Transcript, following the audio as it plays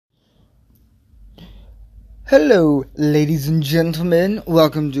Hello, ladies and gentlemen.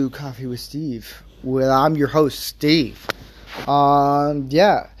 Welcome to Coffee with Steve. Well, I'm your host, Steve.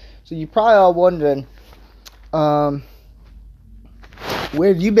 Yeah. So you're probably all wondering, where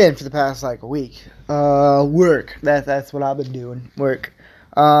have you been for the past a week? Work. That's what I've been doing. Work.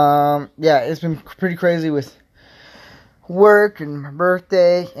 Yeah, it's been pretty crazy with work and my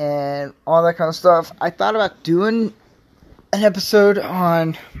birthday and all that kind of stuff. I thought about doing an episode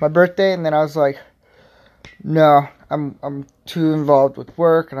on my birthday, and then I was like, no, I'm too involved with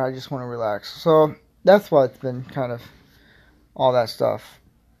work, and I just want to relax. So that's why it's been kind of all that stuff.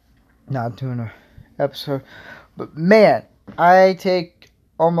 Not doing an episode, but man, I take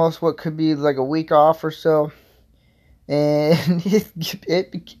almost what could be like a week off or so, and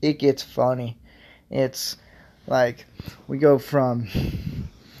it gets funny. It's like we go from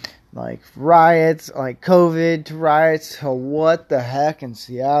riots, like COVID to riots to what the heck in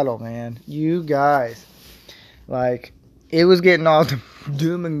Seattle, man. You guys. It was getting all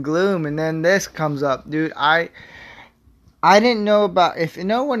doom and gloom, and then this comes up. Dude, I didn't know about, if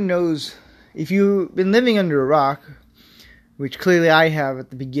no one knows, if you've been living under a rock, which clearly I have at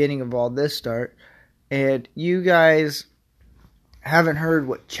the beginning of all this start, and you guys haven't heard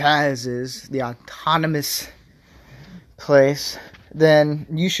what Chaz is, the autonomous place, then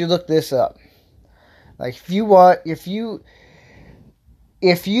you should look this up. If you want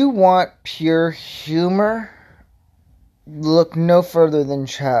pure humor, look no further than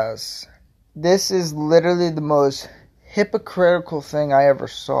Chaz. This is literally the most hypocritical thing I ever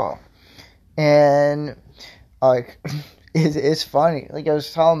saw. And, it's funny. I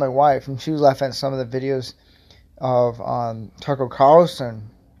was telling my wife, and she was laughing at some of the videos of Tucker Carlson.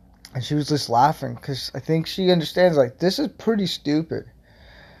 And she was just laughing, because I think she understands, this is pretty stupid.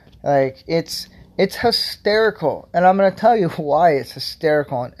 It's hysterical. And I'm going to tell you why it's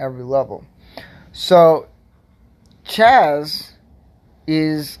hysterical on every level. So, Chaz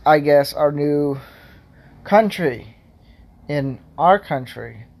is, I guess, our new country in our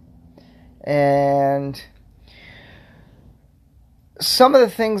country. And some of the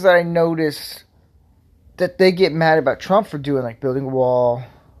things that I noticed that they get mad about Trump for doing, like building a wall,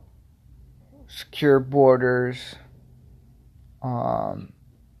 secure borders,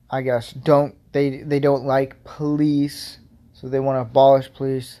 I guess they don't like police, so they want to abolish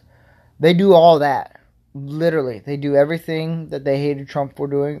police. They do all that. Literally, they do everything that they hated Trump for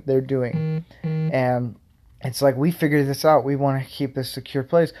doing, they're doing. And it's we figured this out. We want to keep this secure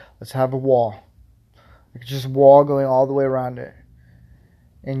place. Let's have a wall. Just a wall going all the way around it.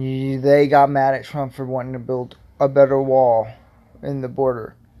 And they got mad at Trump for wanting to build a better wall in the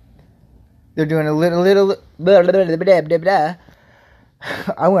border. They're doing a little blah, blah, blah, blah, blah, blah.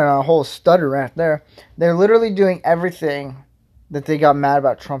 I went on a whole stutter rant there. They're literally doing everything that they got mad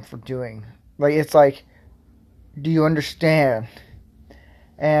about Trump for doing. Do you understand?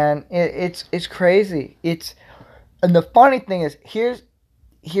 And it's crazy. And the funny thing is, here's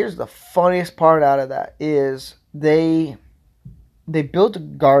the funniest part out of that is they built a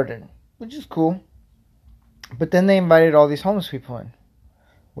garden, which is cool. But then they invited all these homeless people in.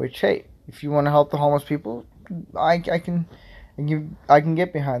 Which, hey, if you want to help the homeless people, I can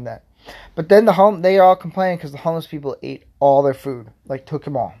get behind that. But then they all complaining because the homeless people ate all their food, took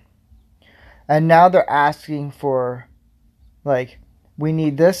them all. And now they're asking for, we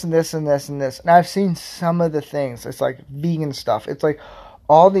need this and this and this and this. And I've seen some of the things. It's vegan stuff. It's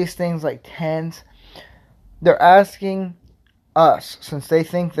all these things tents. They're asking us, since they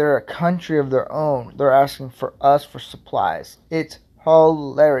think they're a country of their own, they're asking for us for supplies. It's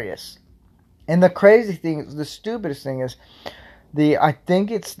hilarious. And the crazy thing, the stupidest thing is, I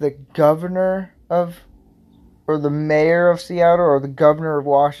think it's the governor or the mayor of Seattle, or the governor of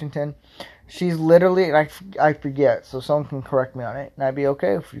Washington. She's literally, and I forget, so someone can correct me on it, and I'd be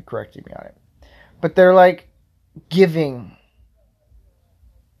okay if you corrected me on it. But they're giving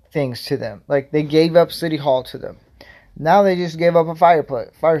things to them. They gave up City Hall to them. Now they just gave up a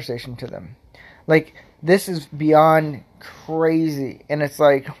fire station to them. This is beyond crazy, and it's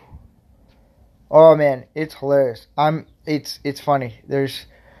oh man, it's hilarious. It's funny. There's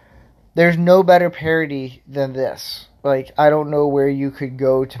no better parody than this. I don't know where you could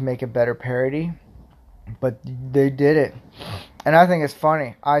go to make a better parody, but they did it. And I think it's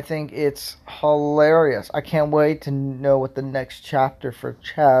funny. I think it's hilarious. I can't wait to know what the next chapter for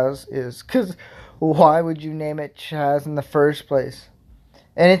Chaz is, because why would you name it Chaz in the first place?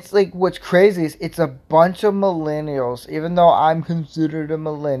 And it's what's crazy is it's a bunch of millennials. Even though I'm considered a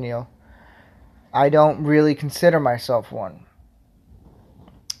millennial, I don't really consider myself one.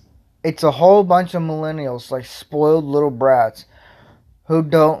 It's a whole bunch of millennials, spoiled little brats, who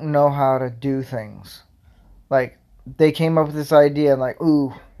don't know how to do things. Like, they came up with this idea and like,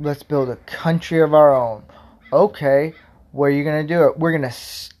 ooh, let's build a country of our own. Okay, where are you going to do it? We're going to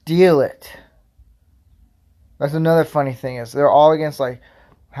steal it. That's another funny thing is they're all against like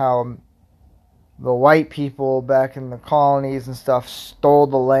how the white people back in the colonies and stuff stole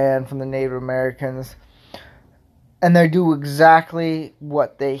the land from the Native Americans. And they do exactly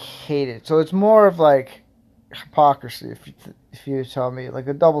what they hated. So it's more of like hypocrisy, if you tell me. Like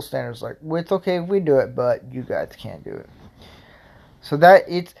a double standard is like, well, it's okay if we do it, but you guys can't do it. So that,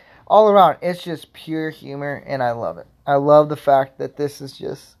 it's all around, it's just pure humor, and I love it. I love the fact that this is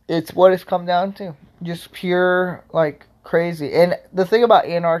just, it's what it's come down to. Just pure, like, crazy. And the thing about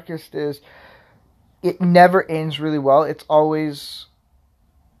Anarchist is, it never ends really well. It's always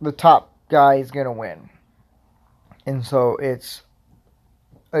the top guy is going to win. And so it's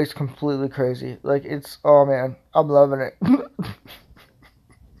completely crazy. Like, it's, oh man, I'm loving it.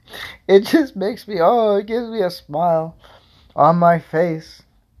 It just makes me, it gives me a smile on my face.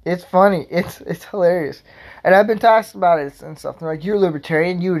 It's funny. It's hilarious. And I've been asked about it and stuff. They're like, you're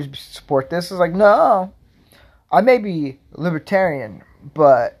libertarian, you would support this. It's like, no. I may be libertarian,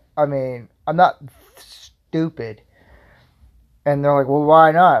 but, I mean, I'm not stupid. And they're like, well,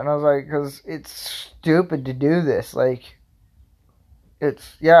 why not? And I was like, because it's stupid to do this. Like,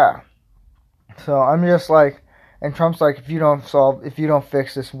 it's, yeah. So I'm just like, and Trump's like, if you don't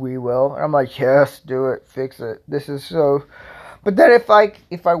fix this, we will. And I'm like, yes, do it, fix it. This is so. But then if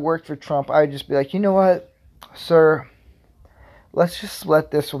I worked for Trump, I'd just be like, you know what, sir, let's just let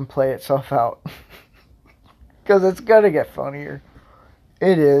this one play itself out. Because it's gonna get funnier.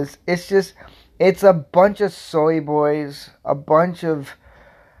 It is. It's just, it's a bunch of soy boys, a bunch of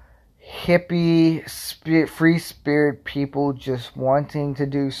hippie, free spirit people just wanting to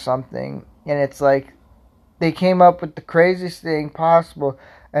do something. And it's like, they came up with the craziest thing possible,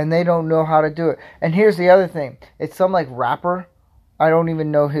 and they don't know how to do it. And here's the other thing. It's some, like, rapper. I don't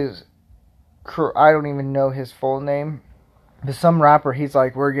even know his full name. But some rapper, he's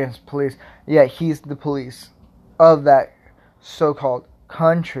like, we're against police. Yeah, he's the police of that so-called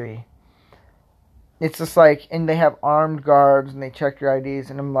country. It's just like, and they have armed guards, and they check your IDs,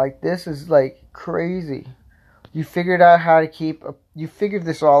 and I'm like, this is, like, crazy. You figured out how to you figured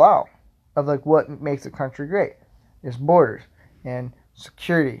this all out. Of like what makes a country great. It's borders and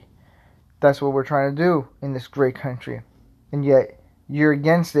security. That's what we're trying to do in this great country. And yet you're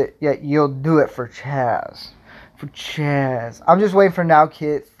against it, yet you'll do it for Chaz. For Chaz. I'm just waiting for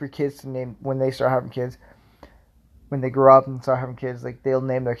kids to name, when they start having kids, when they grow up and start having kids, like they'll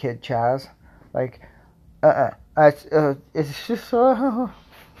name their kid Chaz. Like, it's just so,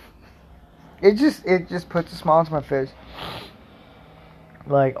 it just puts a smile on my face.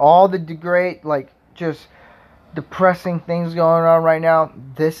 Like, all the great, like, just depressing things going on right now,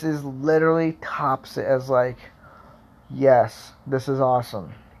 this is literally tops it as, like, yes, this is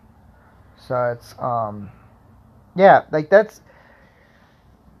awesome. So, it's, yeah, like, that's,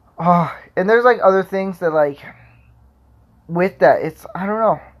 and there's, like, other things that, like, with that, it's, I don't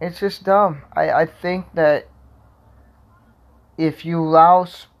know, it's just dumb. I think that if you allow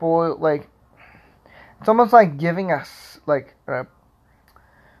like, it's almost like giving us, like,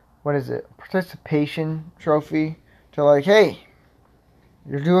 what is it? Participation trophy to like, hey,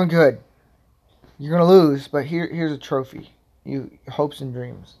 you're doing good. You're gonna lose, but here's a trophy. You hopes and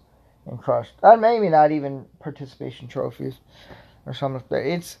dreams and crushed. Maybe not even participation trophies or something.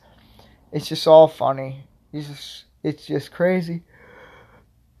 It's just all funny. It's just crazy.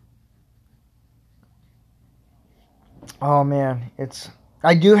 Oh man,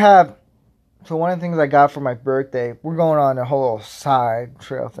 I do have. So one of the things I got for my birthday, we're going on a whole side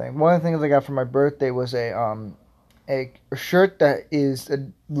trail thing. One of the things I got for my birthday was a shirt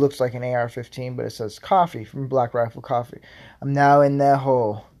that looks like an AR-15, but it says coffee from Black Rifle Coffee. I'm now in that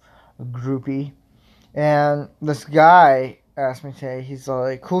whole groupie. And this guy asked me today, he's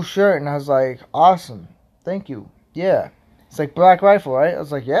like, cool shirt. And I was like, awesome. Thank you. Yeah. It's like Black Rifle, right? I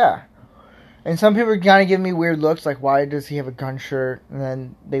was like, yeah. And some people are kind of giving me weird looks, like, why does he have a gun shirt? And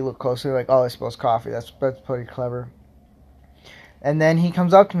then they look closer, like, oh, it smells coffee. That's pretty clever. And then he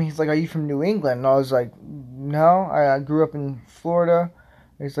comes up to me, he's like, are you from New England? And I was like, no, I grew up in Florida.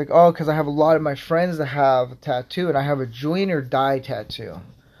 And he's like, oh, because I have a lot of my friends that have a tattoo, and I have a join or die tattoo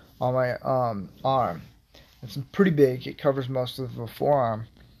on my arm. It's pretty big. It covers most of the forearm.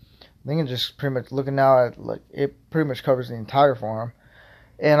 I think it's just pretty much, looking now at, like, it pretty much covers the entire forearm.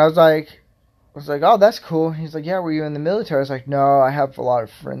 And I was like, oh, that's cool. He's like, yeah, were you in the military? I was like, no, I have a lot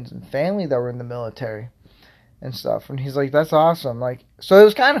of friends and family that were in the military and stuff. And he's like, that's awesome. Like, so it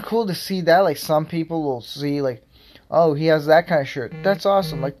was kind of cool to see that. Like, some people will see, like, oh, he has that kind of shirt. That's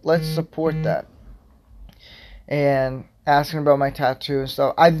awesome. Like, let's support that. and asking about my tattoo and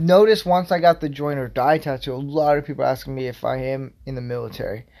stuff. I've noticed once I got the join or die tattoo, a lot of people asking me if I am in the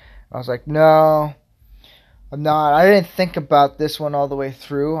military. I was like, no, I'm not. I didn't think about this one all the way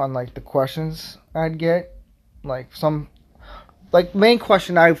through on like the questions I'd get. Like main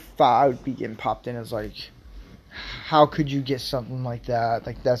question I thought I would be getting popped in is like, how could you get something like that?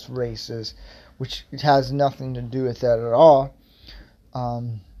 Like that's racist, which it has nothing to do with that at all.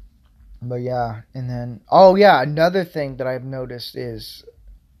 But yeah, and then another thing that I've noticed is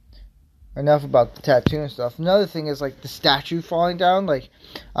enough about the tattoo and stuff. Another thing is like the statue falling down. Like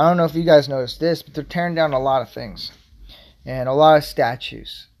I don't know if you guys noticed this, but they're tearing down a lot of things and a lot of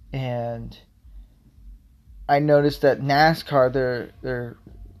statues. And I noticed that NASCAR they're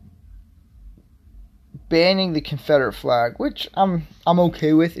banning the Confederate flag, which I'm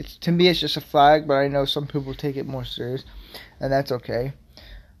okay with. To me it's just a flag, but I know some people take it more serious, and that's okay.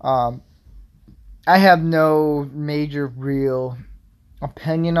 I have no major real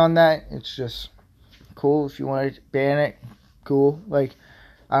opinion on that. It's just cool. If you want to ban it, cool. Like,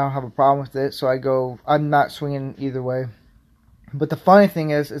 I don't have a problem with it. So I'm not swinging either way. But the funny thing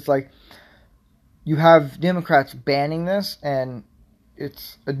is, it's like, you have Democrats banning this, and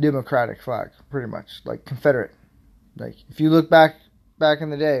it's a Democratic flag, pretty much. Like, Confederate. Like, if you look back in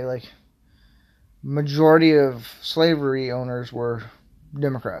the day, like, majority of slavery owners were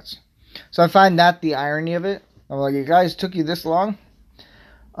Democrats. So I find that the irony of it. I'm like, you guys took you this long?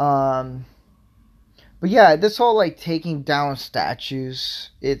 But yeah, this whole like taking down statues,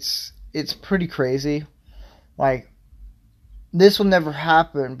 it's pretty crazy. Like, this will never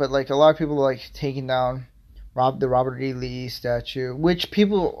happen, but like a lot of people are like taking down the Robert E. Lee statue, which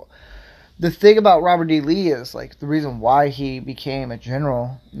the thing about Robert E. Lee is like the reason why he became a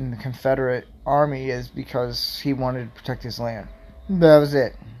general in the Confederate Army is because he wanted to protect his land. That was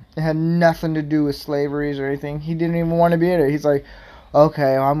it. It had nothing to do with slavery or anything. He didn't even want to be in it. He's like,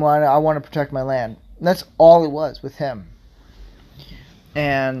 okay, I want to protect my land. And that's all it was with him.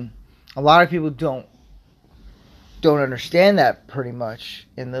 And a lot of people don't understand that pretty much.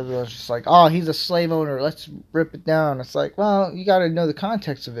 And they're just like, oh, he's a slave owner, let's rip it down. It's like, well, you got to know the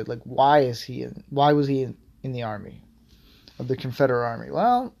context of it. Like, why was he in the army, of the Confederate Army?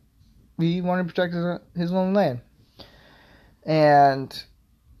 Well, he wanted to protect his own land. And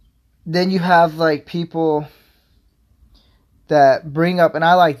then you have like people that bring up, and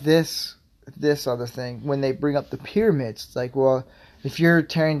I like this other thing, when they bring up the pyramids. It's like, well, if you're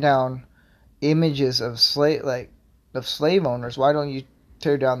tearing down images of slave owners, why don't you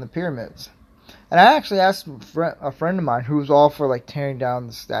tear down the pyramids? And I actually asked a friend of mine who was all for like tearing down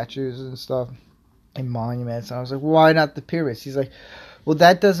the statues and stuff and monuments, and I was like, why not the pyramids? He's like, well,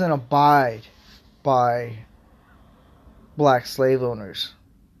 that doesn't abide by black slave owners.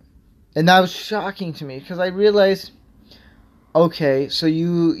 And that was shocking to me, because I realized, okay, so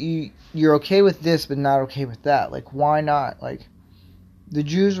you're okay with this but not okay with that. Like, why not? Like, the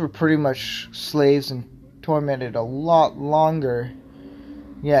Jews were pretty much slaves and tormented a lot longer,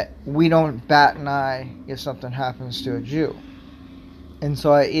 yet we don't bat an eye if something happens to a Jew. And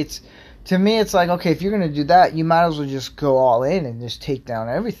so to me it's like, okay, if you're going to do that, you might as well just go all in and just take down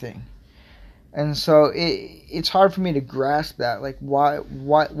everything. And so it's hard for me to grasp that. Like, what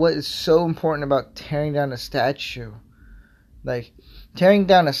is so important about tearing down a statue? Like, tearing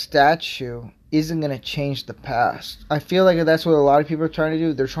down a statue isn't going to change the past. I feel like that's what a lot of people are trying to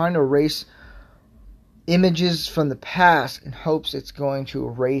do. They're trying to erase images from the past in hopes it's going to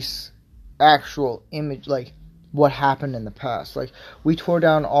erase actual image, like what happened in the past. Like, we tore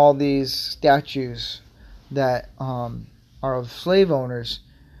down all these statues that are of slave owners,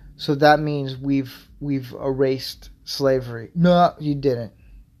 so that means we've erased slavery. No, you didn't.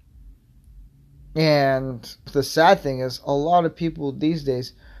 And the sad thing is, a lot of people these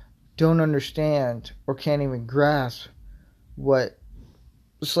days don't understand or can't even grasp what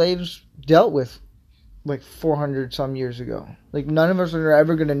slaves dealt with like 400 some years ago. Like, none of us are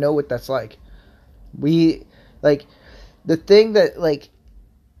ever going to know what that's like. The thing that like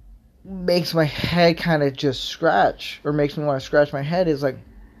makes my head kind of just scratch, or makes me want to scratch my head, is like,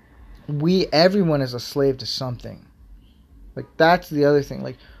 everyone is a slave to something. Like, that's the other thing.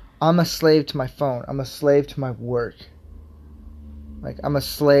 Like, I'm a slave to my phone. I'm a slave to my work. Like, I'm a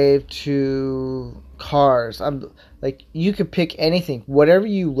slave to cars. I'm like, you could pick anything, whatever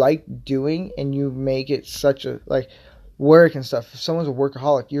you like doing, and you make it such a, like, work and stuff. If someone's a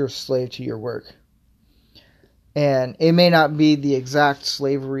workaholic, you're a slave to your work. And it may not be the exact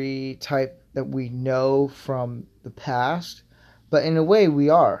slavery type that we know from the past, but in a way we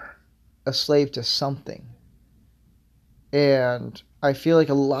are a slave to something. And I feel like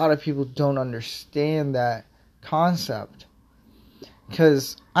a lot of people don't understand that concept.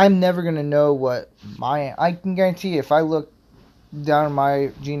 Because I'm never going to know what I can guarantee if I look down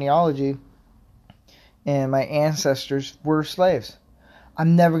my genealogy and my ancestors were slaves,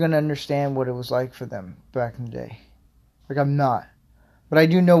 I'm never going to understand what it was like for them back in the day. Like, I'm not. But I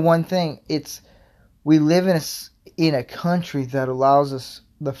do know one thing. We live in a country that allows us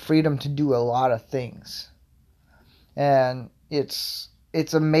the freedom to do a lot of things. And it's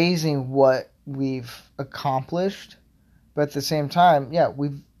amazing what we've accomplished. But at the same time, yeah,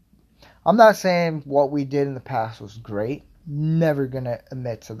 I'm not saying what we did in the past was great. Never going to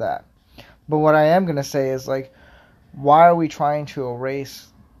admit to that. But what I am going to say is, like, why are we trying to erase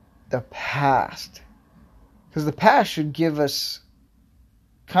the past? Because the past should give us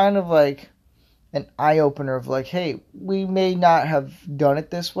kind of like an eye-opener of like, hey, we may not have done it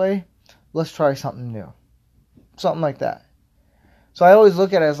this way. Let's try something new. Something like that. So I always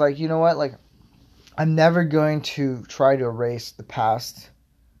look at it as like, you know what? Like, I'm never going to try to erase the past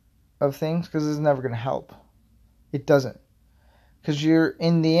of things because it's never going to help. It doesn't. Because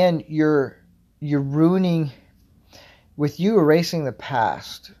in the end, you're ruining, with you erasing the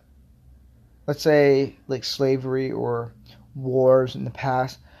past, let's say like slavery or wars in the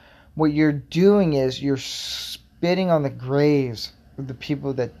past, what you're doing is you're spitting on the graves of the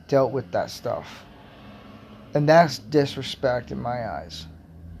people that dealt with that stuff. And that's disrespect in my eyes.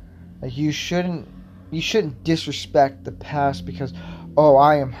 Like, you shouldn't disrespect the past because, oh,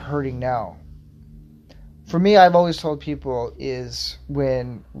 I am hurting now. For me, I've always told people is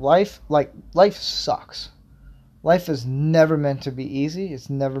when life sucks. Life is never meant to be easy. It's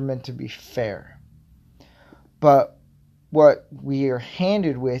never meant to be fair. But what we are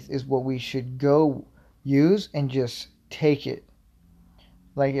handed with is what we should go use and just take it.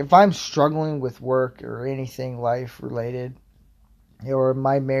 Like, if I'm struggling with work or anything life related, or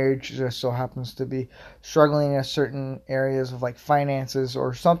my marriage just so happens to be struggling in certain areas of like finances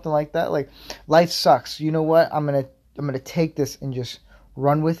or something like that, like, life sucks. You know what? I'm gonna take this and just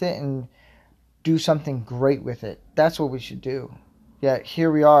run with it and do something great with it. That's what we should do. Yet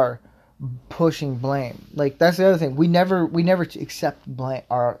here we are pushing blame. Like, that's the other thing. We never accept blame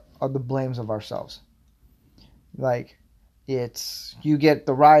the blames of ourselves. Like, it's you get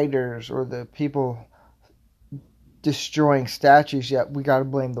the rioters or the people destroying statues, yet we gotta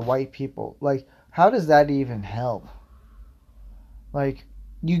blame the white people. Like, how does that even help? Like,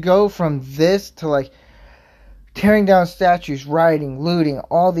 you go from this to like tearing down statues, rioting, looting,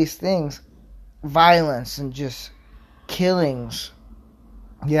 all these things, violence and just killings,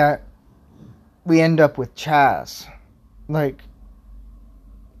 yet we end up with Chaz. Like,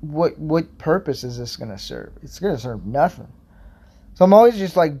 what purpose is this gonna serve? It's gonna serve nothing. So I'm always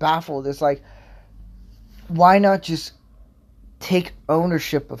just like baffled. It's like, why not just take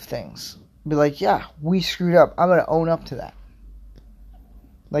ownership of things? Be like, yeah, we screwed up. I'm gonna own up to that.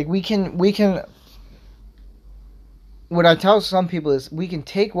 Like, we can. What I tell some people is we can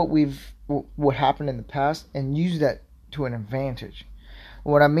take what happened in the past and use that to an advantage.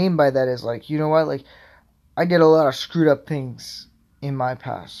 What I mean by that is, like, you know what? Like, I did a lot of screwed up things in my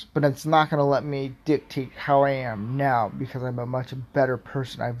past, but it's not gonna let me dictate how I am now because I'm a much better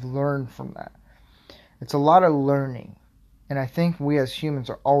person. I've learned from that. It's a lot of learning. And I think we as humans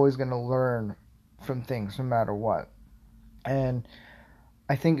are always going to learn from things no matter what. And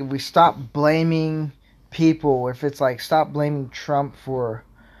I think if we stop blaming people, if it's like stop blaming Trump for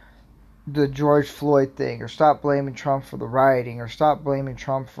the George Floyd thing, or stop blaming Trump for the rioting, or stop blaming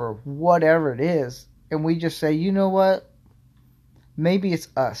Trump for whatever it is, and we just say, you know what? Maybe it's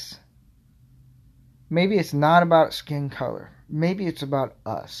us. Maybe it's not about skin color. Maybe it's about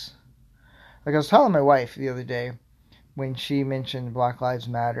us. Like, I was telling my wife the other day when she mentioned Black Lives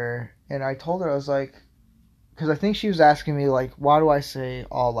Matter, and I told her, I was like, because I think she was asking me, like, why do I say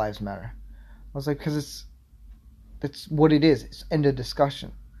all lives matter? I was like, because it's what it is. It's end of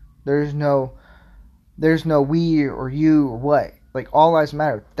discussion. There's no we or you or what. Like, all lives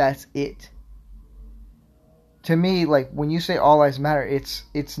matter. That's it. To me, like, when you say all lives matter,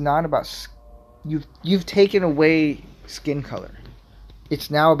 it's not about you've taken away skin color. It's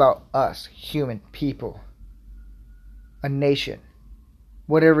now about us, human people, a nation,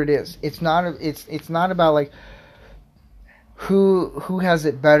 whatever it is. It's not about like who has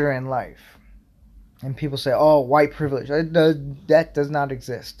it better in life. And people say, "Oh, white privilege." That does not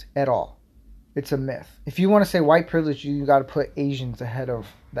exist at all. It's a myth. If you want to say white privilege, you got to put Asians ahead of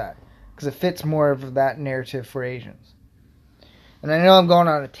that because it fits more of that narrative for Asians. And I know I'm going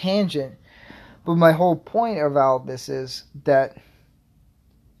on a tangent, but my whole point of all this is that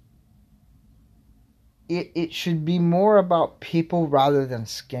it should be more about people rather than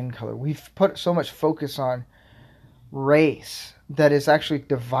skin color. We've put so much focus on race that has actually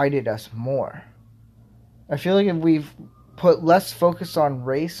divided us more. I feel like if we've put less focus on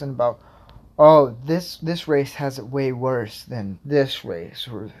race and about, oh, this race has it way worse than this race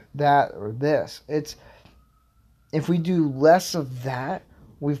or that or this. It's if we do less of that,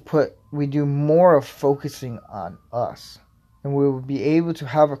 we do more of focusing on us, and we will be able to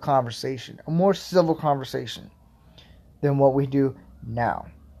have a conversation, a more civil conversation than what we do now.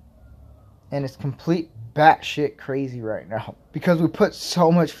 And it's complete batshit crazy right now because we put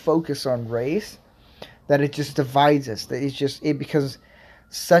so much focus on race that it just divides us. That it becomes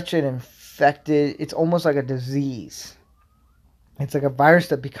such an infected. It's almost like a disease. It's like a virus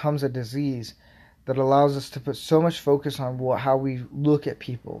that becomes a disease that allows us to put so much focus on how we look at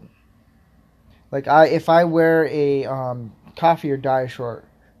people. Like if I wear a coffee or die shirt,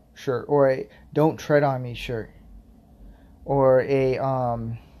 or a don't tread on me shirt, or a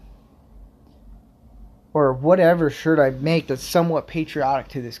or whatever shirt I make that's somewhat patriotic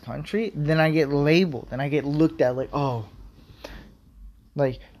to this country, then I get labeled and I get looked at like, oh,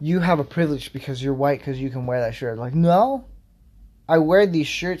 like you have a privilege because you're white because you can wear that shirt. Like, no, I wear these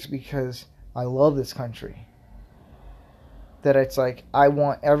shirts because I love this country. That it's like I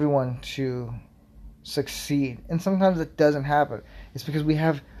want everyone to succeed, and sometimes it doesn't happen. It's because we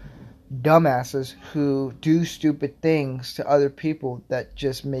have dumbasses who do stupid things to other people that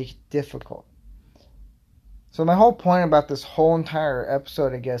just make it difficult. So my whole point about this whole entire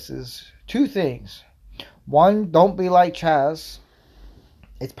episode, I guess, is two things. One, don't be like Chaz.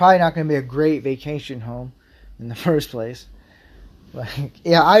 It's probably not going to be a great vacation home in the first place. Like,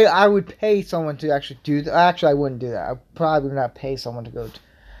 yeah, I would pay someone to actually do that. Actually, I wouldn't do that. I probably would not pay someone to go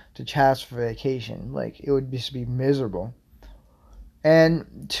to Chaz for vacation. Like, it would just be miserable.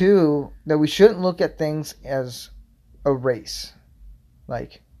 And two, that we shouldn't look at things as a race.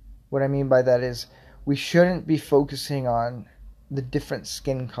 Like, what I mean by that is, we shouldn't be focusing on the different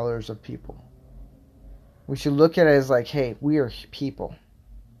skin colors of people. We should look at it as like, hey, we are people.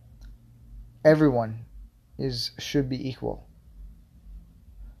 Everyone should be equal.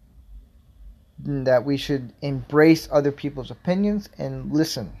 And that we should embrace other people's opinions and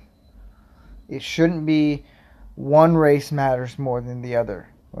listen. It shouldn't be one race matters more than the other.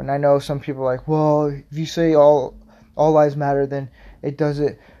 And I know some people are like, well, if you say all lives matter, then it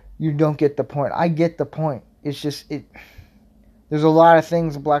doesn't. You don't get the point. I get the point. It's just there's a lot of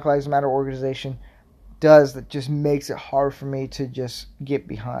things the Black Lives Matter organization does that just makes it hard for me to just get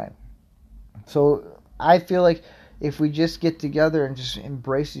behind. So I feel like if we just get together and just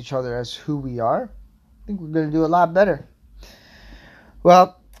embrace each other as who we are, I think we're going to do a lot better.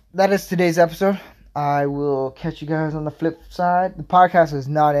 Well, that is today's episode. I will catch you guys on the flip side. The podcast is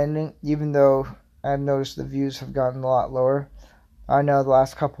not ending, even though I've noticed the views have gotten a lot lower. I know the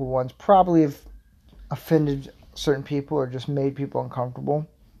last couple ones probably have offended certain people or just made people uncomfortable.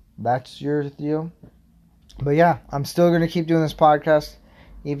 That's your deal. But yeah, I'm still going to keep doing this podcast,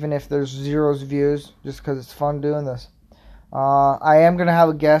 even if there's 0 views, just because it's fun doing this. I am going to have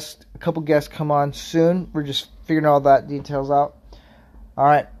a couple guests come on soon. We're just figuring all that details out. All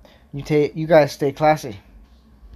right, you guys stay classy.